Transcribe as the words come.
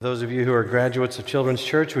Those of you who are graduates of Children's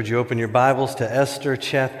Church, would you open your Bibles to Esther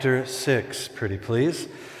chapter 6, pretty please?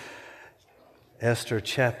 Esther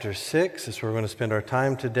chapter 6 is where we're going to spend our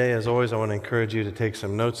time today. As always, I want to encourage you to take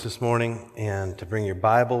some notes this morning and to bring your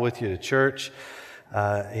Bible with you to church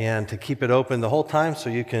and to keep it open the whole time so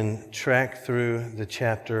you can track through the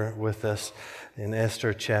chapter with us in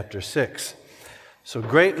Esther chapter 6. So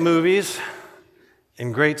great movies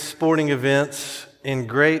and great sporting events and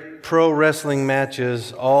great pro wrestling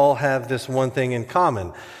matches all have this one thing in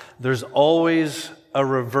common. There's always a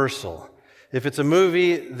reversal. If it's a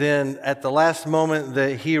movie, then at the last moment,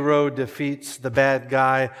 the hero defeats the bad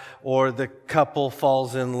guy or the couple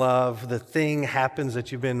falls in love. The thing happens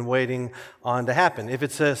that you've been waiting on to happen. If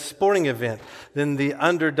it's a sporting event, then the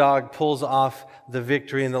underdog pulls off the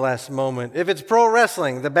victory in the last moment. If it's pro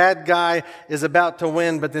wrestling, the bad guy is about to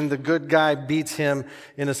win, but then the good guy beats him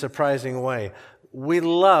in a surprising way. We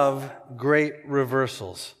love great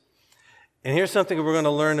reversals. And here's something we're going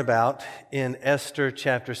to learn about in Esther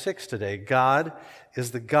chapter 6 today. God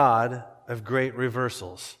is the God of great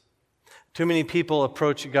reversals. Too many people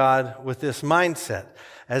approach God with this mindset,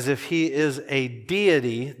 as if he is a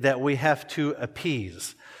deity that we have to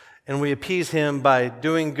appease. And we appease him by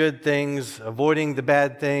doing good things, avoiding the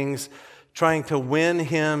bad things, trying to win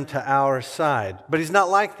him to our side. But he's not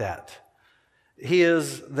like that. He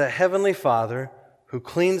is the heavenly Father who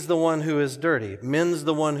cleans the one who is dirty, mends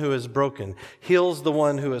the one who is broken, heals the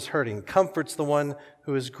one who is hurting, comforts the one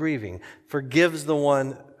who is grieving, forgives the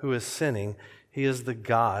one who is sinning. He is the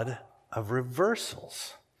God of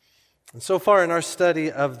reversals. And so far in our study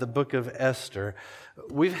of the book of Esther,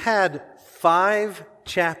 we've had 5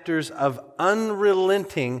 chapters of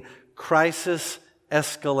unrelenting crisis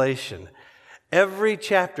escalation. Every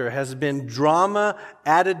chapter has been drama,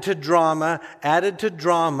 added to drama,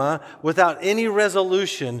 without any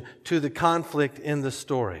resolution to the conflict in the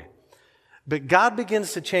story. But God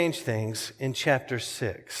begins to change things in chapter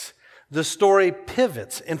 6. The story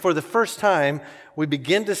pivots, and for the first time, we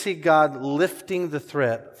begin to see God lifting the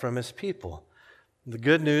threat from his people. The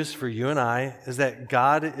good news for you and I is that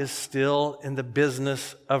God is still in the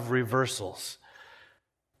business of reversals.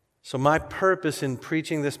 So my purpose in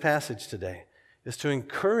preaching this passage today is to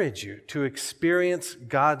encourage you to experience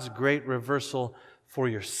God's great reversal for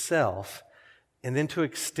yourself and then to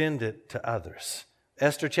extend it to others.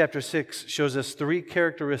 Esther chapter 6 shows us 3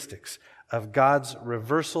 characteristics of God's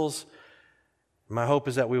reversals. My hope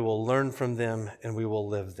is that we will learn from them and we will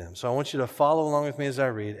live them. So I want you to follow along with me as I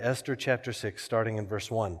read Esther chapter 6, starting in verse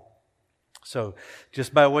 1. So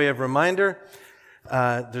just by way of reminder,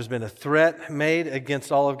 there's been a threat made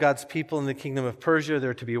against all of God's people in the kingdom of Persia.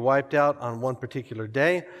 They're to be wiped out on one particular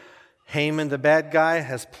day. Haman, the bad guy,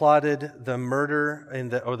 has plotted the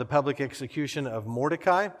murder or the public execution of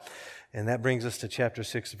Mordecai. And that brings us to chapter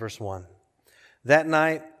 6, verse 1. That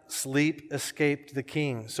night, sleep escaped the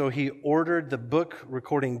king. So he ordered the book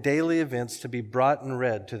recording daily events to be brought and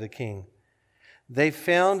read to the king. They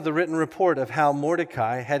found the written report of how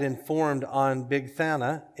Mordecai had informed on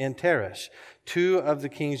Bigthana and Teresh, 2 of the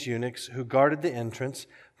king's eunuchs who guarded the entrance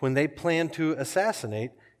when they planned to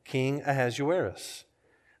assassinate King Ahasuerus.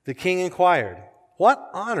 The king inquired, "What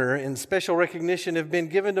honor and special recognition have been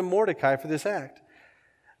given to Mordecai for this act?"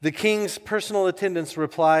 The king's personal attendants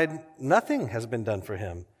replied, "Nothing has been done for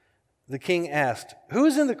him." The king asked, "Who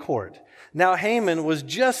is in the court?" Now Haman was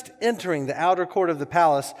just entering the outer court of the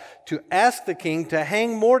palace to ask the king to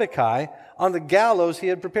hang Mordecai on the gallows he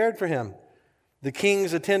had prepared for him. The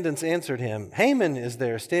king's attendants answered him, "Haman is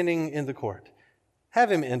there standing in the court."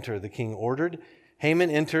 "Have him enter," the king ordered. Haman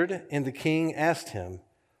entered, and the king asked him,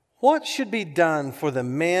 "What should be done for the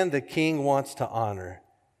man the king wants to honor?"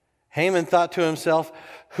 Haman thought to himself,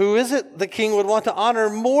 "Who is it the king would want to honor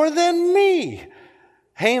more than me?"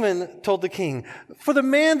 Haman told the king, "For the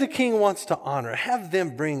man the king wants to honor, have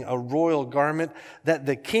them bring a royal garment that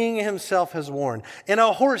the king himself has worn, and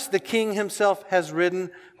a horse the king himself has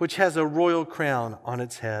ridden, which has a royal crown on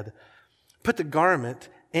its head. Put the garment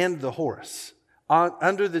and the horse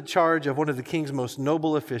under the charge of one of the king's most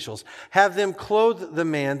noble officials. Have them clothe the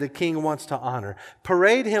man the king wants to honor.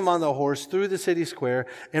 Parade him on the horse through the city square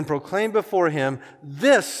and proclaim before him,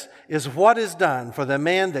 'This is what is done for the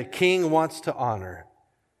man the king wants to honor.'"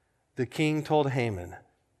 The king told Haman,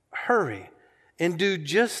 "Hurry and do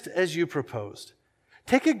just as you proposed.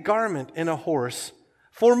 Take a garment and a horse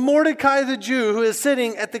for Mordecai the Jew who is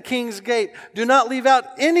sitting at the king's gate. Do not leave out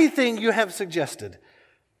anything you have suggested."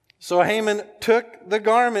 So Haman took the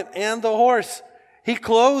garment and the horse. He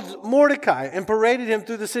clothed Mordecai and paraded him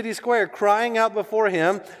through the city square, crying out before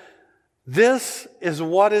him, "This is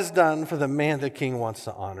what is done for the man the king wants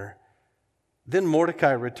to honor." Then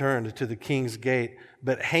Mordecai returned to the king's gate,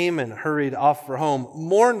 but Haman hurried off for home,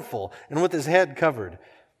 mournful and with his head covered.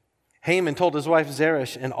 Haman told his wife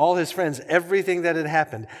Zeresh and all his friends everything that had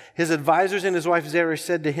happened. His advisors and his wife Zeresh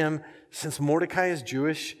said to him, "Since Mordecai is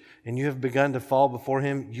Jewish and you have begun to fall before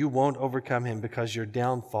him, you won't overcome him because your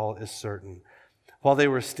downfall is certain." While they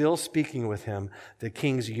were still speaking with him, the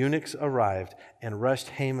king's eunuchs arrived and rushed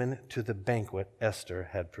Haman to the banquet Esther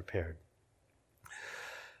had prepared.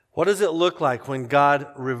 What does it look like when God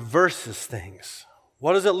reverses things?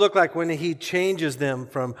 What does it look like when He changes them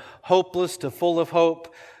from hopeless to full of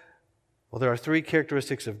hope? Well, there are three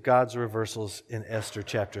characteristics of God's reversals in Esther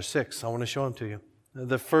chapter 6. I want to show them to you.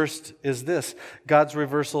 The first is this: God's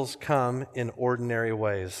reversals come in ordinary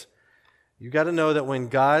ways. You've got to know that when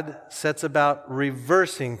God sets about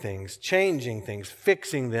reversing things, changing things,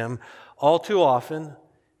 fixing them, all too often,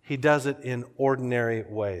 He does it in ordinary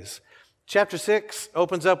ways. Chapter 6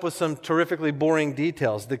 opens up with some terrifically boring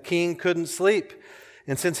details. The king couldn't sleep,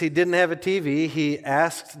 and since he didn't have a TV, he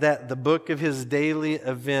asked that the book of his daily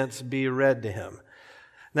events be read to him.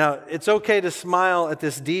 Now, it's okay to smile at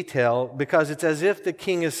this detail because it's as if the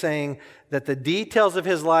king is saying that the details of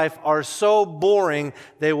his life are so boring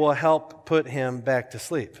they will help put him back to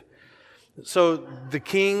sleep. So the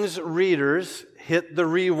king's readers hit the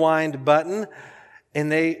rewind button and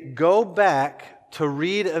they go back to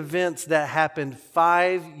read events that happened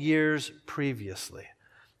 5 years previously.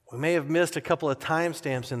 We may have missed a couple of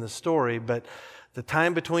timestamps in the story, but the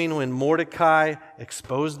time between when Mordecai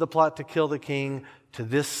exposed the plot to kill the king to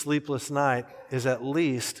this sleepless night is at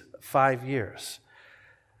least 5 years.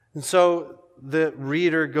 And so the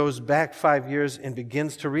reader goes back 5 years and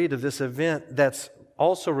begins to read of this event that's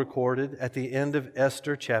also recorded at the end of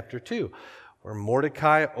Esther chapter 2, where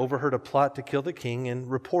Mordecai overheard a plot to kill the king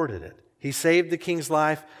and reported it. He saved the king's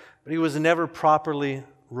life, but he was never properly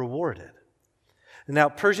rewarded. Now,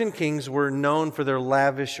 Persian kings were known for their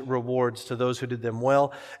lavish rewards to those who did them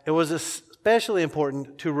well. It was especially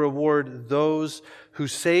important to reward those who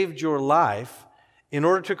saved your life in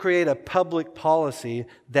order to create a public policy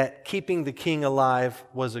that keeping the king alive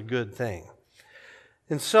was a good thing.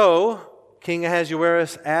 And so, King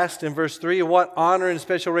Ahasuerus asked in verse 3, "What honor and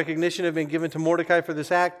special recognition have been given to Mordecai for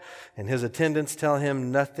this act?" And his attendants tell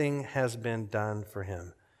him nothing has been done for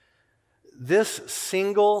him. This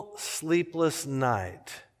single sleepless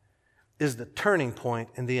night is the turning point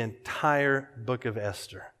in the entire book of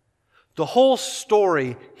Esther. The whole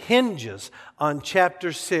story hinges on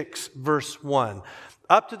chapter 6, verse 1.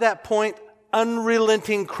 Up to that point,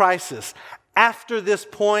 unrelenting crisis. After this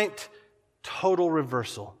point, total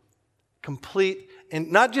reversal. Complete,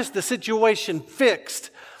 and not just the situation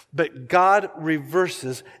fixed, but God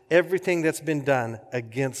reverses everything that's been done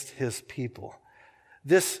against His people.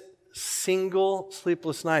 This single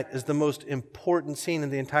sleepless night is the most important scene in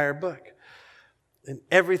the entire book. And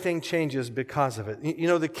everything changes because of it. You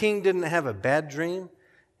know, the king didn't have a bad dream.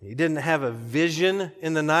 He didn't have a vision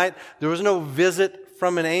in the night. There was no visit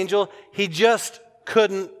from an angel. He just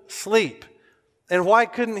couldn't sleep. And why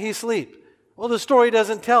couldn't he sleep? Well, the story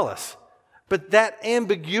doesn't tell us. But that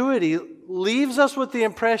ambiguity leaves us with the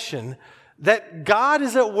impression that God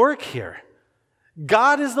is at work here.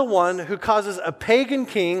 God is the one who causes a pagan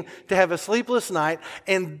king to have a sleepless night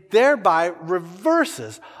and thereby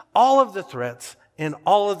reverses all of the threats and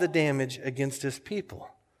all of the damage against His people.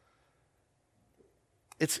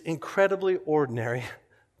 It's incredibly ordinary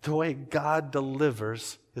the way God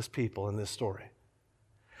delivers His people in this story.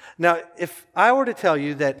 Now, if I were to tell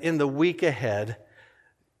you that in the week ahead,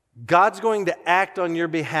 God's going to act on your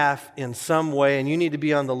behalf in some way and you need to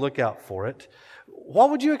be on the lookout for it, what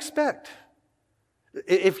would you expect?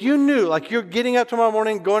 If you knew, like you're getting up tomorrow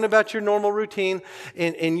morning, going about your normal routine,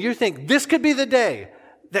 and you think this could be the day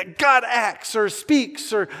that God acts or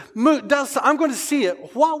speaks or does, I'm going to see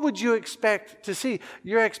it, what would you expect to see?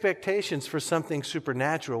 Your expectations for something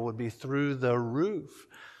supernatural would be through the roof.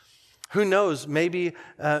 Who knows? Maybe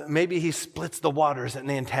He splits the waters at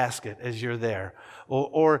Nantasket as you're there.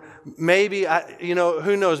 Or maybe,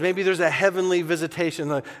 who knows? Maybe there's a heavenly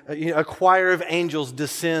visitation. A choir of angels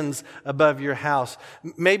descends above your house.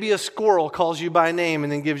 Maybe a squirrel calls you by name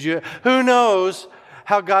and then gives you, who knows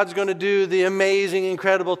how God's going to do the amazing,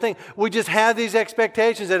 incredible thing. We just have these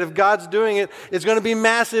expectations that if God's doing it, it's going to be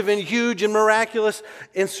massive and huge and miraculous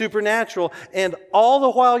and supernatural. And all the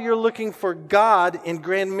while you're looking for God in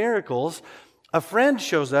grand miracles, a friend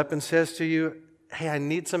shows up and says to you, "Hey, I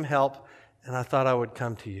need some help, and I thought I would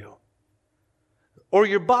come to you." Or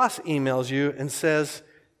your boss emails you and says,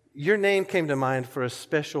 "Your name came to mind for a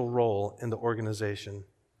special role in the organization."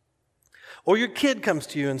 Or your kid comes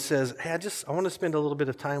to you and says, "Hey, I want to spend a little bit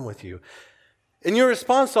of time with you. And your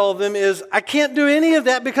response to all of them is, I can't do any of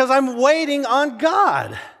that because I'm waiting on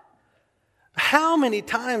God. How many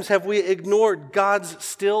times have we ignored God's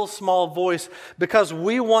still small voice because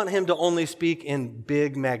we want him to only speak in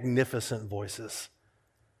big, magnificent voices?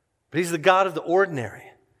 But he's the God of the ordinary.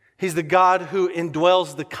 He's the God who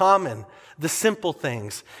indwells the common, the simple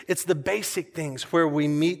things. It's the basic things where we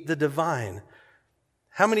meet the divine.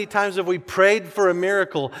 How many times have we prayed for a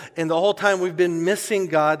miracle and the whole time we've been missing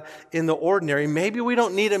God in the ordinary? Maybe we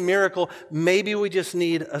don't need a miracle. Maybe we just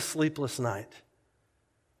need a sleepless night.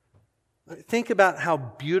 Think about how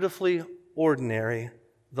beautifully ordinary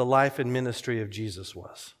the life and ministry of Jesus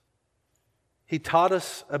was. He taught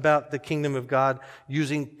us about the kingdom of God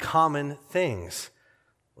using common things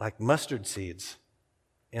like mustard seeds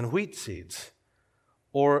and wheat seeds,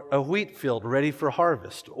 or a wheat field ready for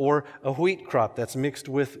harvest, or a wheat crop that's mixed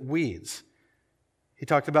with weeds. He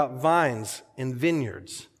talked about vines and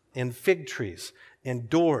vineyards and fig trees and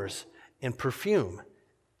doors and perfume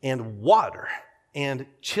and water and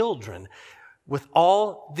children. With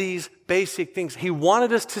all these basic things, he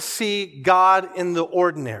wanted us to see God in the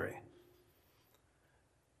ordinary.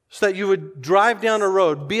 So that you would drive down a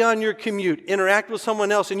road, be on your commute, interact with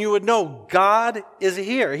someone else, and you would know God is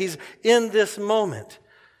here. He's in this moment.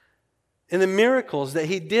 And the miracles that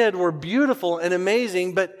he did were beautiful and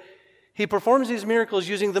amazing, but he performs these miracles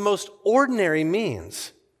using the most ordinary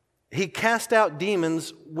means. He cast out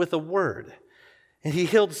demons with a word, and he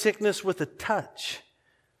healed sickness with a touch,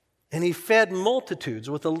 and he fed multitudes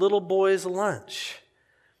with a little boy's lunch.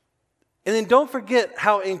 And then don't forget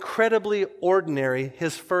how incredibly ordinary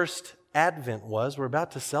his first advent was. We're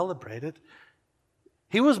about to celebrate it.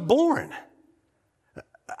 He was born.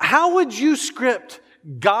 How would you script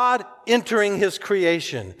God entering his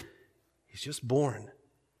creation? He's just born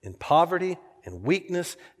in poverty and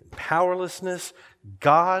weakness and powerlessness.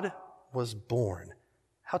 God was born.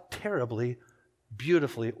 How terribly,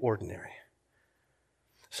 beautifully ordinary.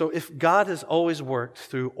 So if God has always worked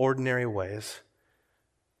through ordinary ways,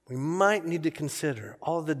 we might need to consider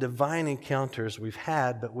all the divine encounters we've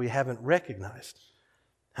had but we haven't recognized.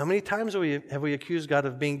 How many times have we accused God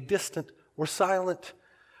of being distant or silent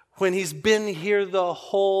when he's been here the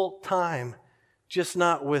whole time, just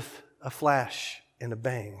not with a flash and a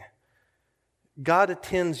bang? God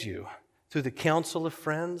attends you through the counsel of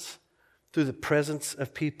friends, through the presence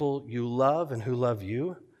of people you love and who love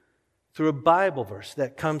you, through a Bible verse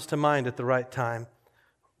that comes to mind at the right time,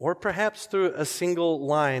 or perhaps through a single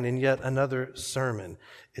line in yet another sermon.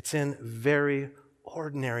 It's in very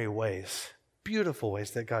ordinary ways, beautiful ways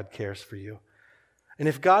that God cares for you. And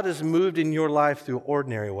if God has moved in your life through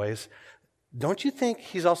ordinary ways, don't you think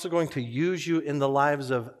he's also going to use you in the lives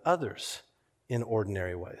of others in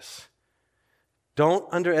ordinary ways?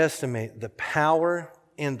 Don't underestimate the power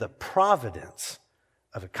and the providence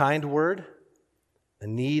of a kind word, a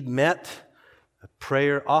need met, a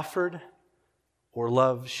prayer offered, or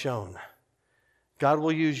love shown. God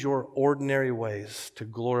will use your ordinary ways to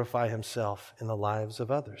glorify himself in the lives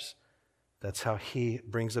of others. That's how he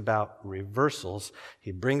brings about reversals.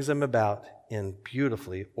 He brings them about in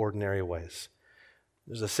beautifully ordinary ways.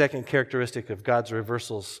 There's a second characteristic of God's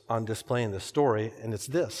reversals on display in the story, and it's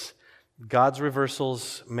this: God's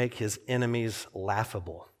reversals make his enemies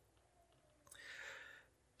laughable.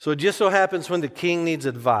 So it just so happens when the king needs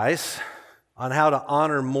advice on how to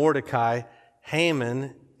honor Mordecai,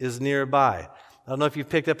 Haman is nearby. I don't know if you've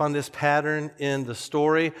picked up on this pattern in the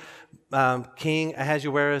story. King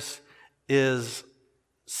Ahasuerus is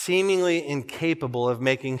seemingly incapable of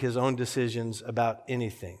making his own decisions about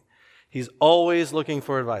anything. He's always looking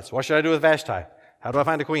for advice. What should I do with Vashti? How do I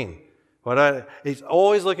find a queen? He's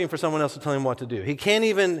always looking for someone else to tell him what to do. He can't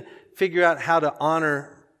even figure out how to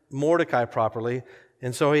honor Mordecai properly,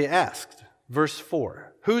 and so he asked, verse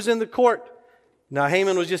 4, who's in the court? Now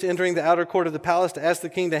Haman was just entering the outer court of the palace to ask the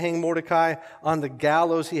king to hang Mordecai on the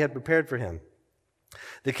gallows he had prepared for him.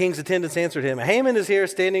 The king's attendants answered him, Haman is here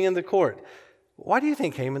standing in the court. Why do you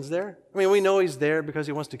think Haman's there? I mean, we know he's there because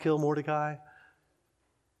he wants to kill Mordecai.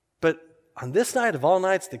 But on this night of all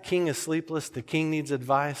nights, the king is sleepless, the king needs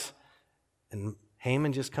advice, and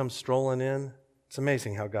Haman just comes strolling in. It's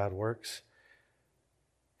amazing how God works.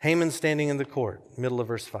 Haman standing in the court, middle of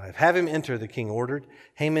verse 5. Have him enter, the king ordered.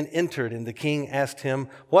 Haman entered, and the king asked him,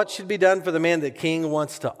 what should be done for the man that king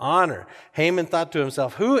wants to honor? Haman thought to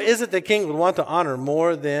himself, who is it the king would want to honor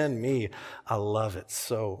more than me? I love it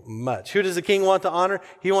so much. Who does the king want to honor?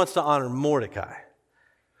 He wants to honor Mordecai.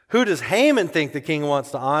 Who does Haman think the king wants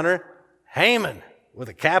to honor? Haman, with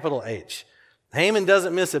a capital H. Haman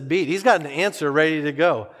doesn't miss a beat. He's got an answer ready to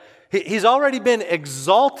go. He's already been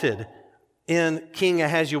exalted in King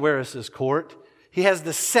Ahasuerus' court. He has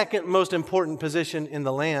the second most important position in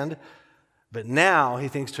the land, but now he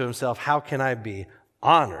thinks to himself, how can I be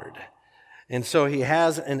honored? And so he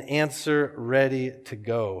has an answer ready to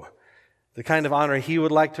go. The kind of honor he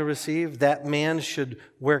would like to receive, that man should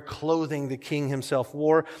wear clothing the king himself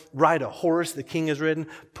wore, ride a horse the king has ridden,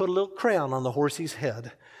 put a little crown on the horse's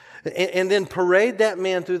head, and then parade that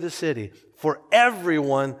man through the city for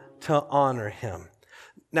everyone to honor him.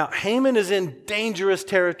 Now, Haman is in dangerous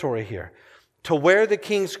territory here. To wear the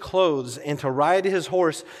king's clothes and to ride his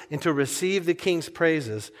horse and to receive the king's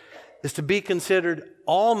praises is to be considered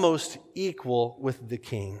almost equal with the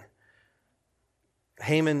king.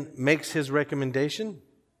 Haman makes his recommendation,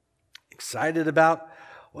 excited about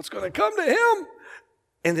what's going to come to him.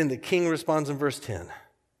 And then the king responds in verse 10,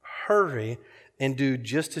 hurry and do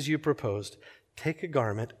just as you proposed. Take a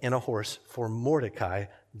garment and a horse for Mordecai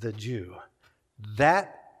the Jew.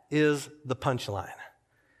 That is the punchline.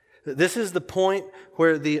 This is the point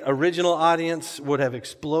where the original audience would have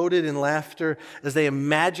exploded in laughter as they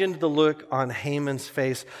imagined the look on Haman's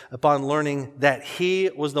face upon learning that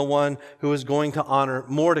he was the one who was going to honor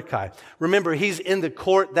Mordecai. Remember, he's in the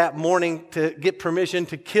court that morning to get permission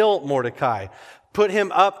to kill Mordecai, put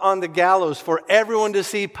him up on the gallows for everyone to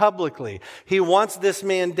see publicly. He wants this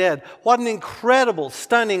man dead. What an incredible,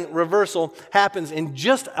 stunning reversal happens in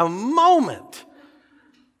just a moment.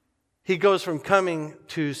 He goes from coming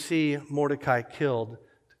to see Mordecai killed to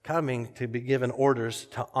coming to be given orders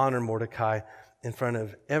to honor Mordecai in front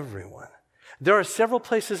of everyone. There are several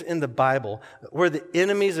places in the Bible where the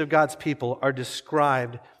enemies of God's people are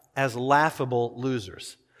described as laughable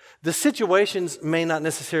losers. The situations may not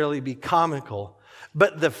necessarily be comical,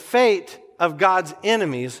 but the fate of God's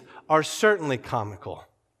enemies are certainly comical.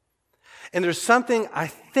 And there's something, I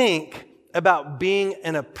think, about being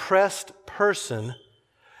an oppressed person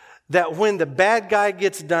that when the bad guy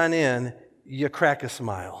gets done in, you crack a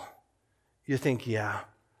smile. You think, yeah,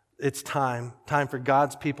 it's time for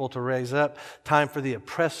God's people to raise up, time for the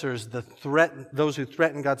oppressors, those who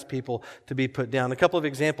threaten God's people to be put down. A couple of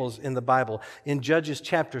examples in the Bible. In Judges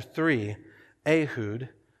chapter 3, Ehud,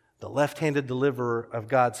 the left-handed deliverer of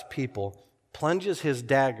God's people, plunges his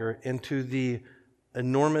dagger into the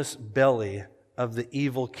enormous belly of the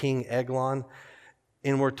evil King Eglon.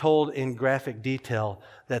 And we're told in graphic detail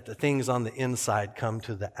that the things on the inside come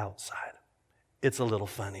to the outside. It's a little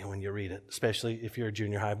funny when you read it, especially if you're a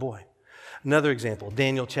junior high boy. Another example,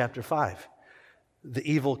 Daniel chapter 5. The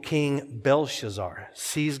evil king Belshazzar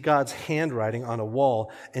sees God's handwriting on a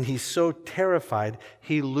wall, and he's so terrified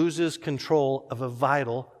he loses control of a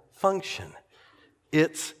vital function.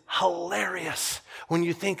 It's hilarious when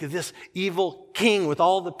you think of this evil king with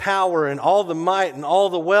all the power and all the might and all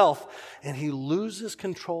the wealth, and he loses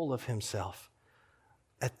control of himself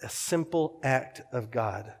at a simple act of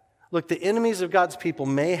God. Look, the enemies of God's people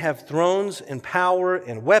may have thrones and power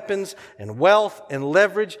and weapons and wealth and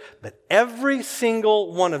leverage, but every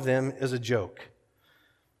single one of them is a joke.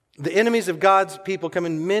 The enemies of God's people come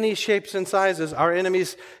in many shapes and sizes. Our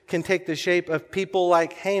enemies can take the shape of people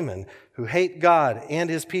like Haman, who hate God and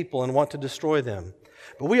his people and want to destroy them.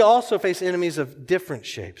 But we also face enemies of different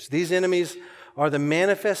shapes. These enemies are the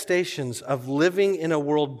manifestations of living in a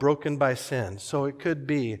world broken by sin. So it could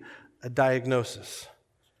be a diagnosis,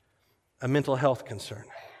 a mental health concern,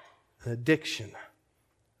 an addiction,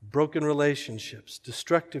 broken relationships,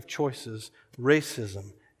 destructive choices,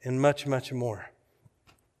 racism, and much, much more.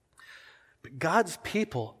 But God's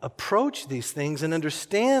people approach these things and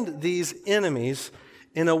understand these enemies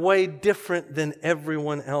in a way different than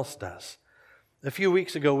everyone else does. A few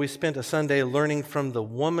weeks ago, we spent a Sunday learning from the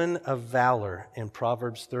woman of valor in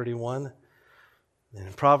Proverbs 31. And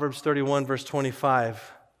in Proverbs 31, verse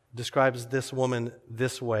 25, describes this woman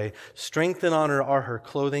this way: strength and honor are her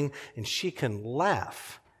clothing, and she can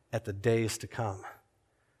laugh at the days to come.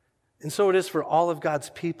 And so it is for all of God's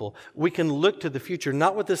people. We can look to the future,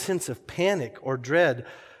 not with a sense of panic or dread,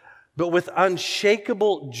 but with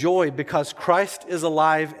unshakable joy because Christ is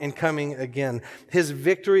alive and coming again. His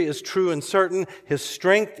victory is true and certain. His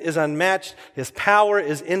strength is unmatched. His power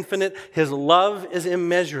is infinite. His love is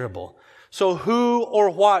immeasurable. So who or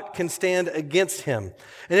what can stand against him?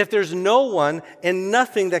 And if there's no one and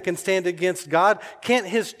nothing that can stand against God, can't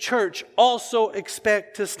his church also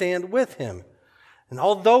expect to stand with him? And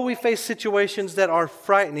although we face situations that are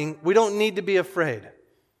frightening, we don't need to be afraid.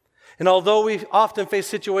 And although we often face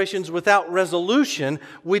situations without resolution,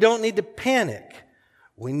 we don't need to panic.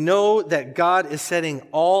 We know that God is setting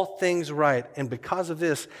all things right, and because of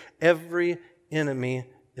this, every enemy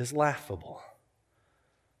is laughable.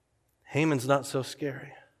 Haman's not so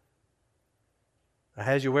scary.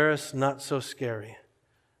 Ahasuerus, not so scary.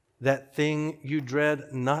 that thing you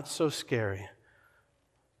dread not so scary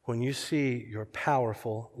when you see your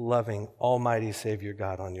powerful, loving, almighty Savior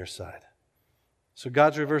God on your side. So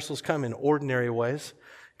God's reversals come in ordinary ways.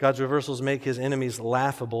 God's reversals make his enemies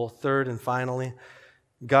laughable. Third and finally,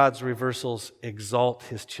 God's reversals exalt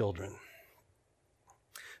his children.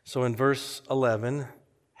 So in verse 11,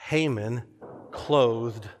 Haman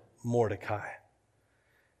clothed Mordecai.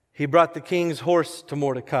 He brought the king's horse to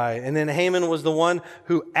Mordecai, and then Haman was the one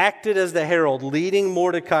who acted as the herald, leading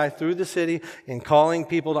Mordecai through the city and calling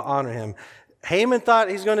people to honor him. Haman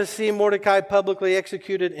thought he's going to see Mordecai publicly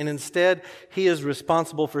executed, and instead he is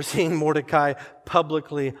responsible for seeing Mordecai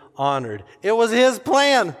publicly honored. It was his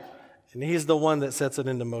plan, and he's the one that sets it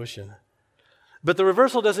into motion. But the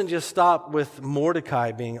reversal doesn't just stop with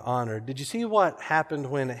Mordecai being honored. Did you see what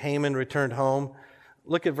happened when Haman returned home?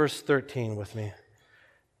 Look at verse 13 with me.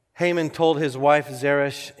 Haman told his wife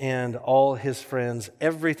Zeresh and all his friends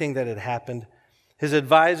everything that had happened. His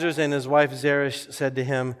advisors and his wife Zeresh said to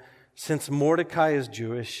him, "Since Mordecai is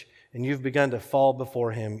Jewish and you've begun to fall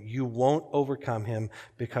before him, you won't overcome him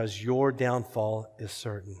because your downfall is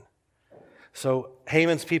certain." So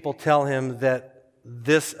Haman's people tell him that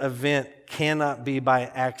this event cannot be by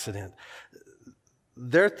accident.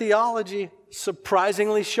 Their theology,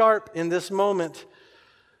 surprisingly sharp in this moment.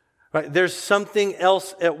 Right? There's something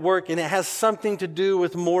else at work, and it has something to do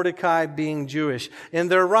with Mordecai being Jewish. And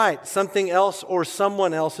they're right. Something else or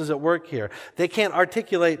someone else is at work here. They can't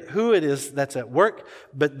articulate who it is that's at work,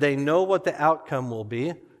 but they know what the outcome will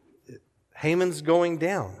be. Haman's going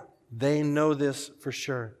down. They know this for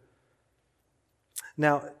sure.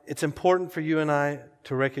 Now, it's important for you and I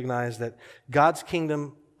to recognize that God's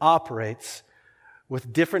kingdom operates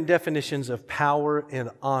with different definitions of power and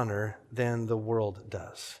honor than the world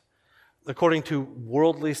does. According to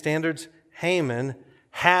worldly standards, Haman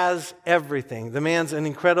has everything. The man's an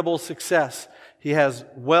incredible success. He has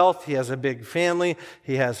wealth, he has a big family,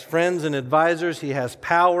 he has friends and advisors, he has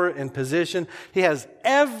power and position. He has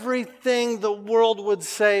everything the world would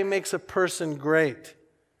say makes a person great.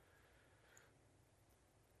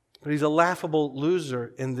 But he's a laughable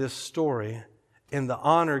loser in this story, and the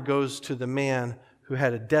honor goes to the man who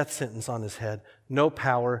had a death sentence on his head. No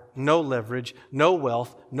power, no leverage, no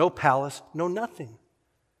wealth, no palace, no nothing.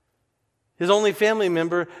 His only family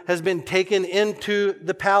member has been taken into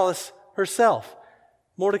the palace herself.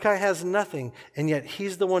 Mordecai has nothing, and yet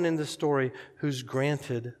he's the one in the story who's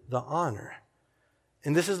granted the honor.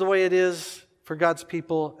 And this is the way it is for God's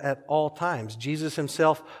people at all times. Jesus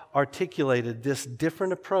himself articulated this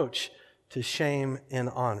different approach to shame and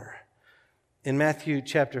honor. In Matthew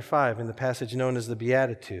chapter 5, in the passage known as the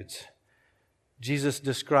Beatitudes, Jesus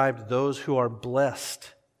described those who are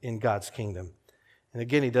blessed in God's kingdom. And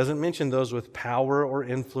again, he doesn't mention those with power or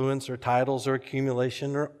influence or titles or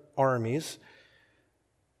accumulation or armies.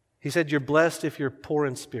 He said, you're blessed if you're poor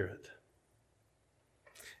in spirit,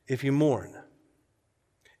 if you mourn,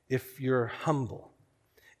 if you're humble,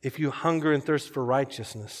 if you hunger and thirst for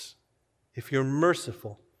righteousness, if you're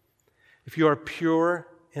merciful, if you are pure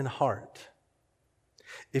in heart,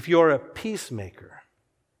 if you are a peacemaker,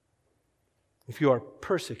 if you are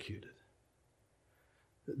persecuted.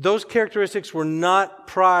 Those characteristics were not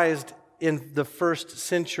prized in the first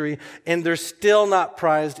century, and they're still not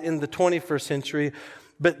prized in the 21st century.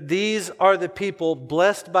 But these are the people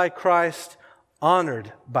blessed by Christ,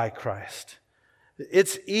 honored by Christ.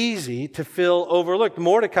 It's easy to feel overlooked.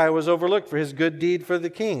 Mordecai was overlooked for his good deed for the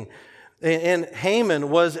king. And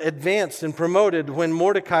Haman was advanced and promoted when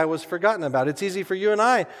Mordecai was forgotten about. It's easy for you and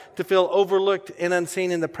I to feel overlooked and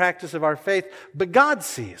unseen in the practice of our faith, but God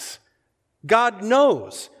sees. God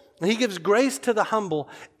knows. He gives grace to the humble,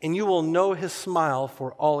 and you will know his smile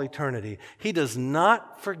for all eternity. He does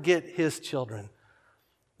not forget his children.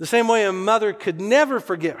 The same way a mother could never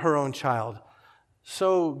forget her own child,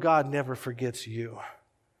 so God never forgets you.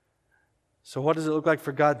 So what does it look like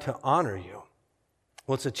for God to honor you?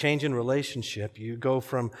 Well, it's a change in relationship. You go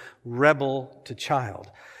from rebel to child.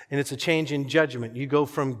 And it's a change in judgment. You go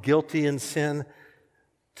from guilty in sin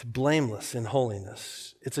to blameless in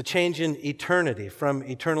holiness. It's a change in eternity, from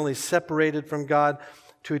eternally separated from God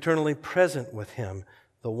to eternally present with him,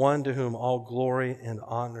 the one to whom all glory and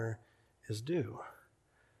honor is due.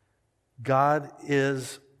 God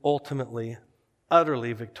is ultimately,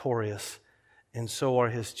 utterly victorious, and so are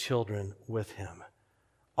his children with him.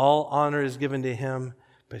 All honor is given to him,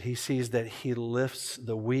 but he sees that he lifts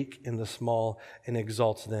the weak and the small and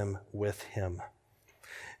exalts them with him.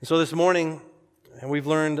 And so this morning, and we've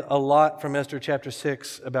learned a lot from Esther chapter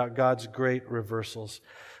 6 about God's great reversals.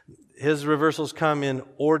 His reversals come in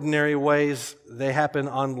ordinary ways. They happen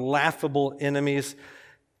on laughable enemies.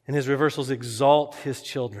 and His reversals exalt His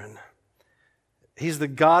children. He's the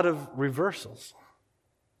God of reversals.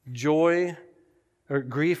 Joy, or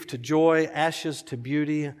grief to joy, ashes to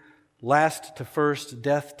beauty, last to first,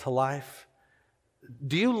 death to life.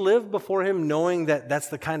 Do you live before Him knowing that that's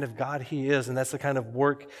the kind of God He is and that's the kind of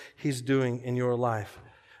work He's doing in your life?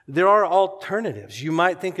 There are alternatives. You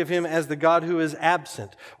might think of Him as the God who is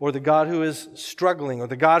absent, or the God who is struggling, or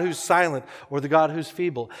the God who's silent, or the God who's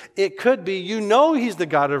feeble. It could be you know He's the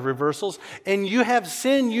God of reversals, and you have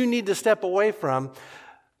sin you need to step away from,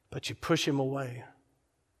 but you push Him away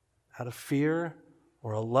out of fear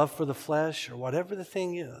or a love for the flesh or whatever the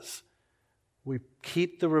thing is. We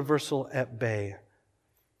keep the reversal at bay.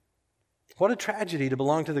 What a tragedy to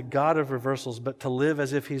belong to the God of reversals, but to live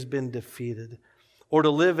as if He's been defeated, or to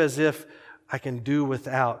live as if I can do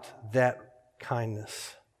without that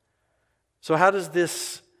kindness. So how does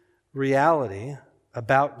this reality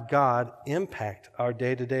about God impact our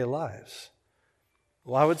day-to-day lives?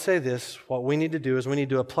 Well, I would say this: what we need to do is we need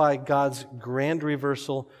to apply God's grand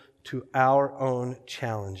reversal to our own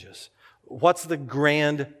challenges. What's the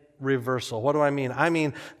grand reversal? What do I mean? I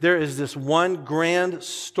mean, there is this one grand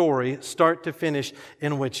story, start to finish,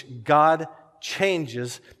 in which God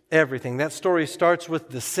changes everything. That story starts with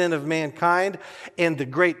the sin of mankind, and the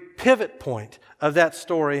great pivot point of that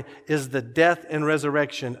story is the death and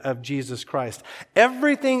resurrection of Jesus Christ.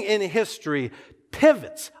 Everything in history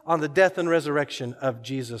pivots on the death and resurrection of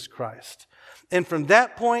Jesus Christ. And from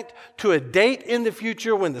that point to a date in the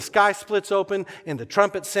future when the sky splits open and the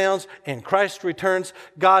trumpet sounds and Christ returns,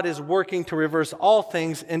 God is working to reverse all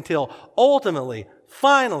things until ultimately,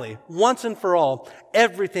 finally, once and for all,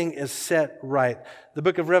 everything is set right. The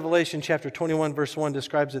book of Revelation, chapter 21, verse 1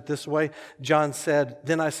 describes it this way. John said,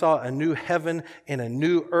 "Then I saw a new heaven and a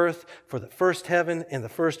new earth, for the first heaven and the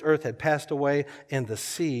first earth had passed away, and the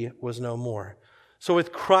sea was no more." So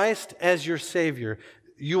with Christ as your Savior,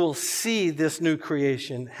 you will see this new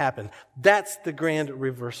creation happen. That's the grand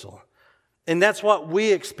reversal. And that's what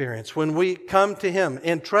we experience when we come to Him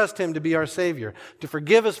and trust Him to be our Savior, to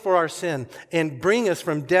forgive us for our sin and bring us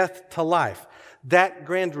from death to life. That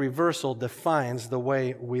grand reversal defines the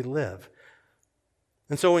way we live.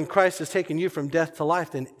 And so when Christ has taken you from death to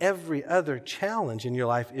life, then every other challenge in your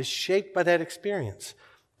life is shaped by that experience.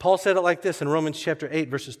 Paul said it like this in Romans chapter 8,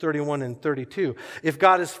 verses 31 and 32. If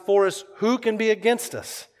God is for us, who can be against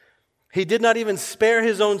us? He did not even spare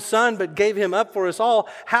His own Son, but gave Him up for us all.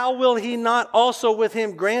 How will He not also with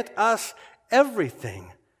Him grant us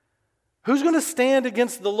everything? Who's going to stand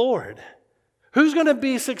against the Lord? Who's going to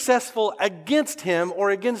be successful against Him or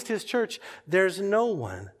against His church? There's no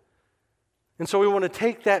one. And so we want to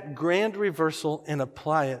take that grand reversal and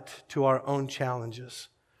apply it to our own challenges.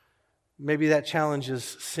 Maybe that challenge is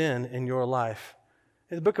sin in your life.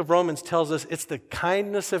 The book of Romans tells us it's the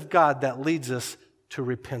kindness of God that leads us to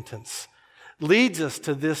repentance, leads us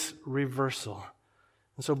to this reversal.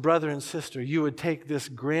 And so, brother and sister, you would take this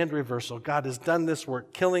grand reversal. God has done this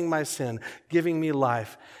work, killing my sin, giving me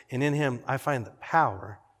life, and in Him I find the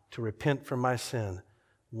power to repent from my sin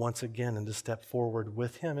once again and to step forward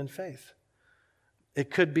with Him in faith. It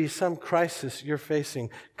could be some crisis you're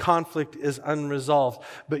facing. Conflict is unresolved,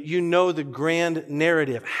 but you know the grand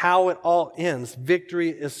narrative, how it all ends. Victory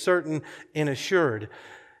is certain and assured.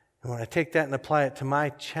 And when I take that and apply it to my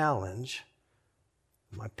challenge,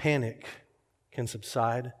 my panic can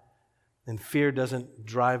subside and fear doesn't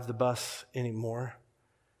drive the bus anymore.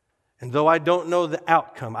 And though I don't know the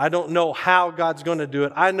outcome, I don't know how God's going to do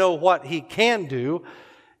it, I know what He can do,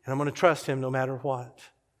 and I'm going to trust Him no matter what.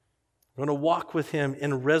 I'm going to walk with Him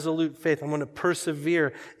in resolute faith. I'm going to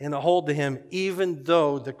persevere and hold to Him even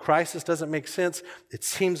though the crisis doesn't make sense, it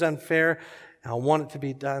seems unfair, and I want it to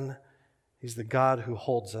be done. He's the God who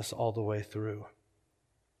holds us all the way through.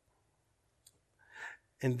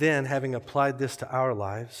 And then, having applied this to our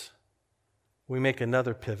lives, we make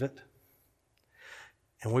another pivot,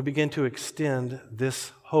 and we begin to extend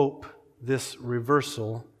this hope, this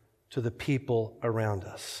reversal, to the people around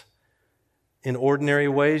us. In ordinary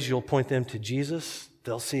ways, you'll point them to Jesus.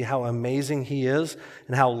 They'll see how amazing He is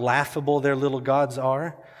and how laughable their little gods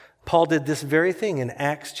are. Paul did this very thing in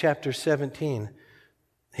Acts chapter 17.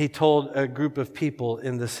 He told a group of people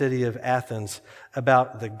in the city of Athens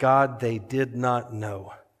about the God they did not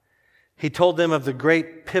know. He told them of the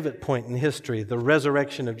great pivot point in history, the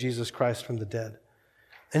resurrection of Jesus Christ from the dead.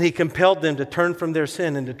 And he compelled them to turn from their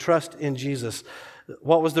sin and to trust in Jesus.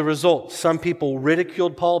 What was the result? Some people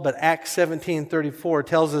ridiculed Paul, but Acts 17:34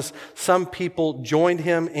 tells us some people joined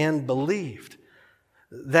him and believed.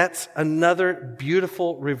 That's another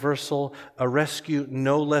beautiful reversal, a rescue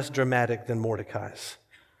no less dramatic than Mordecai's.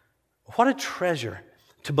 What a treasure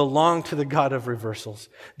to belong to the God of reversals.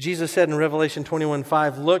 Jesus said in Revelation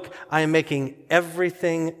 21:5, "Look, I am making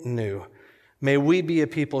everything new." May we be a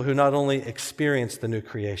people who not only experience the new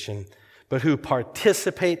creation, but who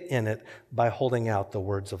participate in it by holding out the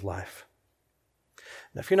words of life.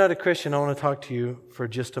 Now, if you're not a Christian, I want to talk to you for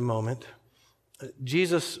just a moment.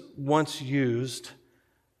 Jesus once used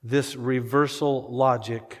this reversal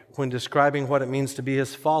logic when describing what it means to be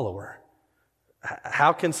his follower.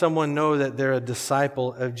 How can someone know that they're a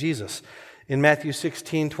disciple of Jesus? In Matthew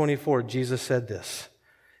 16:24, Jesus said this,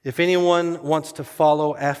 "If anyone wants to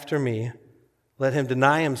follow after me, let him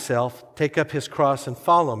deny himself, take up his cross, and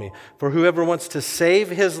follow me. For whoever wants to save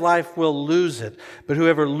his life will lose it, but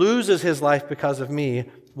whoever loses his life because of me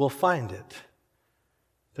will find it."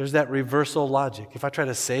 There's that reversal logic. If I try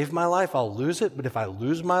to save my life, I'll lose it, but if I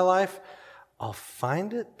lose my life, I'll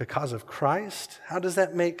find it because of Christ? How does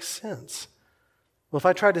that make sense? Well, if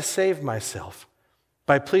I try to save myself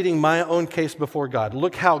by pleading my own case before God,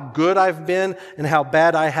 look how good I've been and how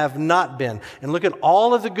bad I have not been, and look at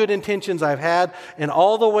all of the good intentions I've had and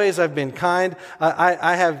all the ways I've been kind.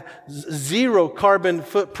 I have zero carbon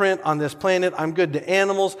footprint on this planet. I'm good to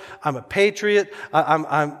animals. I'm a patriot.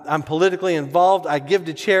 I'm politically involved. I give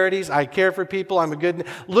to charities. I care for people. I'm a good...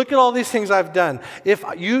 Look at all these things I've done. If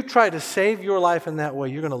you try to save your life in that way,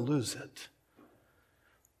 you're going to lose it.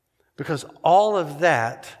 Because all of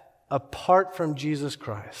that, apart from Jesus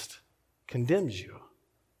Christ, condemns you.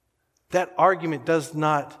 That argument does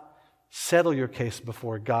not settle your case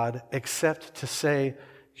before God except to say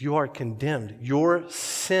you are condemned. Your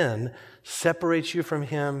sin separates you from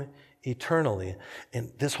Him eternally.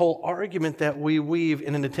 And this whole argument that we weave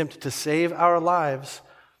in an attempt to save our lives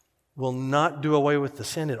will not do away with the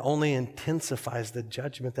sin. It only intensifies the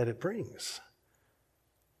judgment that it brings.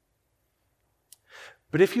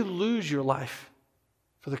 But if you lose your life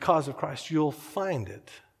for the cause of Christ, you'll find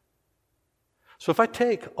it. So if I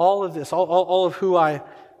take all of this, all of who I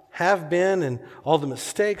have been and all the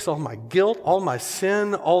mistakes, all my guilt, all my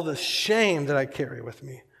sin, all the shame that I carry with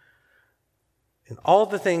me, and all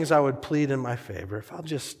the things I would plead in my favor, if I'll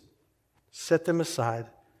just set them aside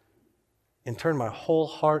and turn my whole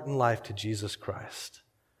heart and life to Jesus Christ,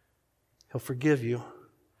 He'll forgive you.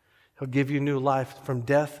 He'll give you new life, from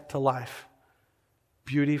death to life,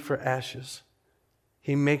 beauty for ashes.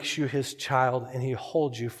 He makes you His child, and He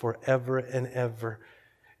holds you forever and ever.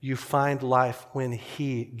 You find life when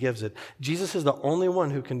He gives it. Jesus is the only one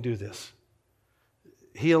who can do this.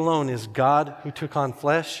 He alone is God who took on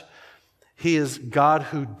flesh. He is God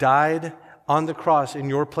who died on the cross in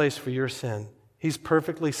your place for your sin. He's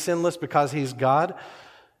perfectly sinless because He's God,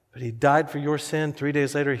 but He died for your sin. 3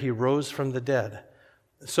 days later, He rose from the dead.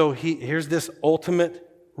 So here's this ultimate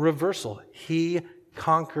reversal. He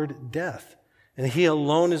conquered death. And He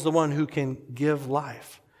alone is the one who can give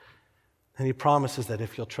life. And He promises that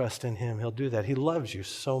if you'll trust in Him, He'll do that. He loves you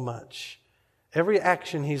so much. Every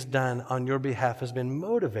action He's done on your behalf has been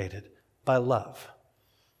motivated by love.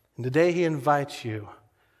 And today He invites you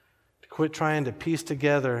to quit trying to piece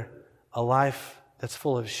together a life that's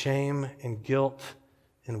full of shame and guilt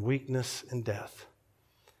and weakness and death,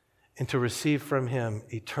 and to receive from Him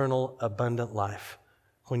eternal, abundant life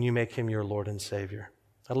when you make Him your Lord and Savior.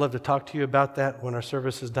 I'd love to talk to you about that when our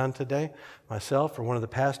service is done today, myself or one of the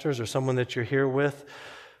pastors or someone that you're here with.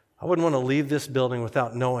 I wouldn't want to leave this building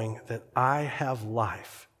without knowing that I have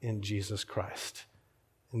life in Jesus Christ.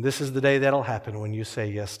 And this is the day that'll happen when you say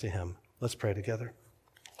yes to Him. Let's pray together.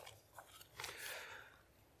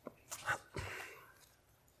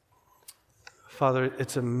 Father,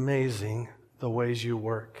 it's amazing the ways you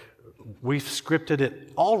work. We've scripted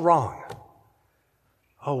it all wrong.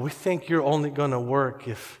 Oh, we think you're only going to work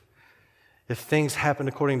if things happen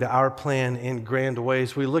according to our plan in grand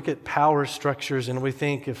ways. We look at power structures and we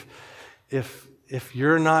think if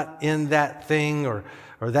you're not in that thing or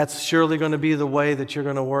that's surely going to be the way that you're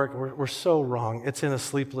going to work. We're so wrong. It's in a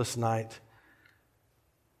sleepless night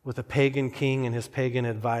with a pagan king and his pagan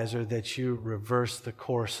advisor that you reverse the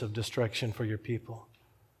course of destruction for your people.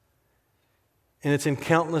 And it's in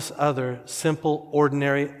countless other simple,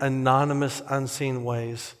 ordinary, anonymous, unseen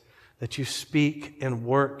ways that you speak and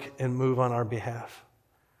work and move on our behalf.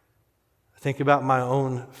 I think about my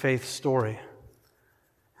own faith story.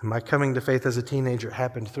 And my coming to faith as a teenager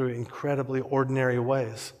happened through incredibly ordinary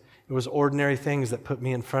ways. It was ordinary things that put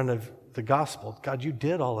me in front of the gospel. God, you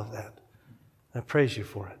did all of that. I praise you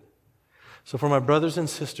for it. So for my brothers and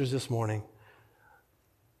sisters this morning,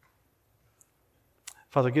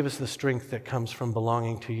 Father, give us the strength that comes from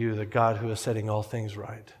belonging to you, the God who is setting all things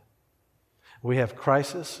right. We have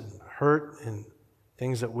crisis and hurt and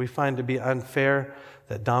things that we find to be unfair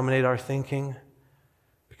that dominate our thinking.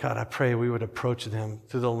 God, I pray we would approach them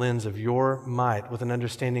through the lens of your might, with an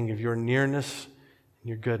understanding of your nearness and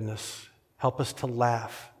your goodness. Help us to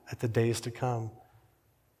laugh at the days to come.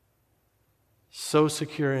 So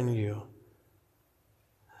secure in you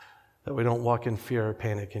that we don't walk in fear or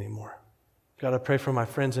panic anymore. God, I pray for my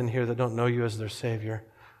friends in here that don't know you as their Savior.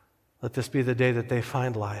 Let this be the day that they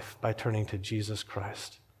find life by turning to Jesus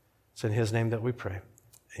Christ. It's in his name that we pray.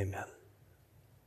 Amen.